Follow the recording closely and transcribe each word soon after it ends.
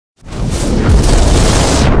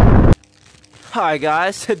Hi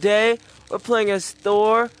guys, today we're playing as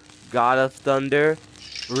Thor, God of Thunder,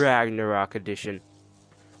 Ragnarok Edition.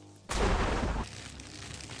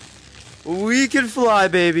 We can fly,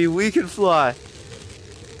 baby, we can fly.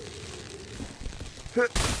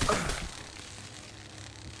 Watch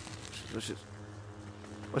this.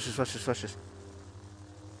 Watch this, watch this, watch this.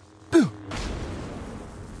 Boom!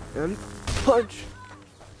 And punch.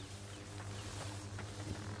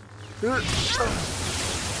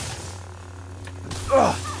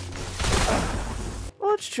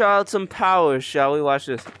 Let's try out some powers, shall we? Watch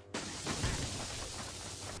this.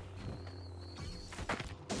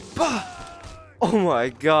 Oh my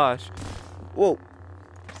gosh. Whoa.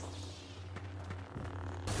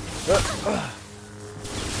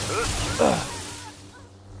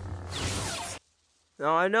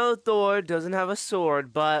 Now I know Thor doesn't have a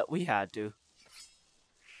sword, but we had to.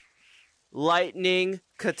 Lightning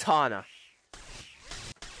katana.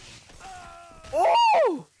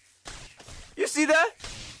 Oh! You see that?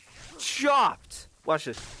 Chopped. Watch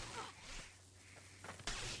this.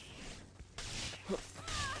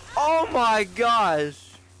 Oh my gosh.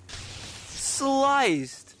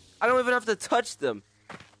 Sliced. I don't even have to touch them.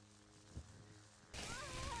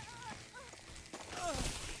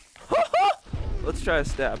 Let's try a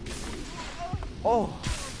stab. Oh.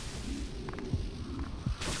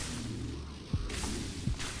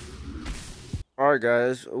 Alright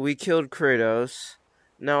guys, we killed Kratos.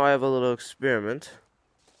 Now I have a little experiment.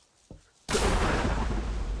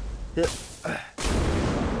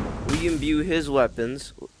 We imbue his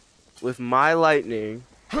weapons with my lightning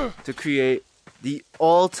to create the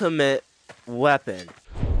ultimate weapon.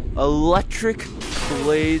 Electric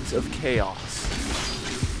blades of chaos.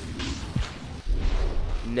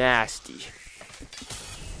 Nasty.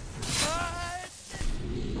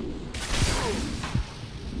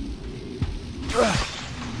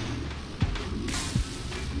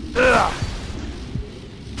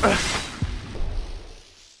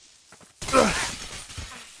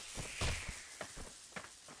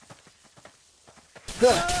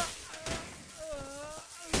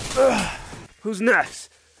 Who's next?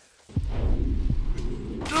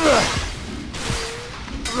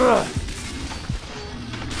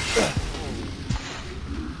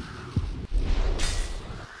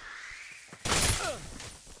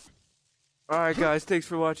 Alright guys, thanks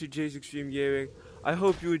for watching JaysXtremeGaming. I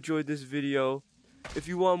hope you enjoyed this video. If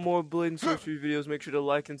you want more Blade and Sorcery videos, make sure to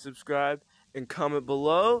like and subscribe and comment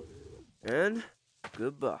below. And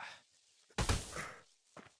goodbye.